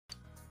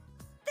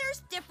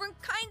there's different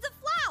kinds of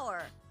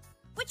flour.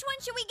 Which one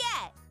should we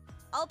get?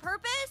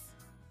 All-purpose?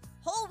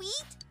 Whole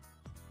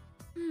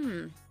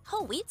wheat?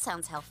 Whole wheat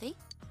sounds healthy.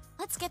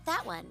 Let's get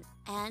that one.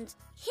 And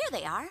here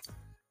they are.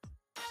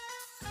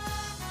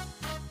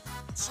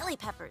 Chili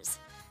peppers.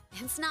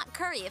 It's not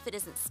curry if it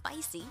isn't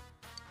spicy.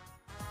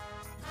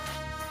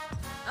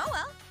 Oh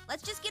well,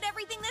 let's just get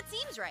everything that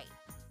seems right.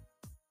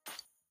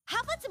 How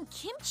about some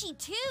kimchi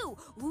too?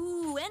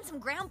 Ooh, and some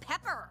ground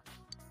pepper.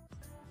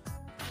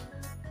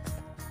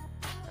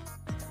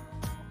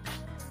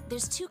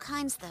 There's two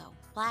kinds though,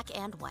 black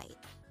and white.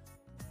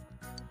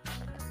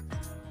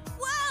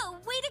 Whoa,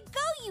 way to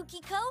go,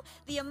 Yukiko!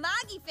 The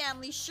Amagi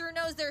family sure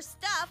knows their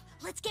stuff.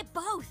 Let's get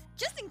both,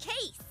 just in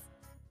case.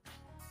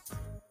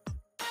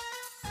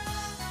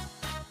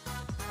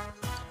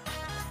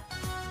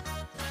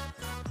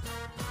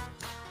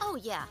 Oh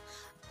yeah,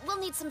 we'll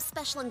need some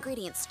special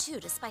ingredients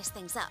too to spice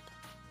things up.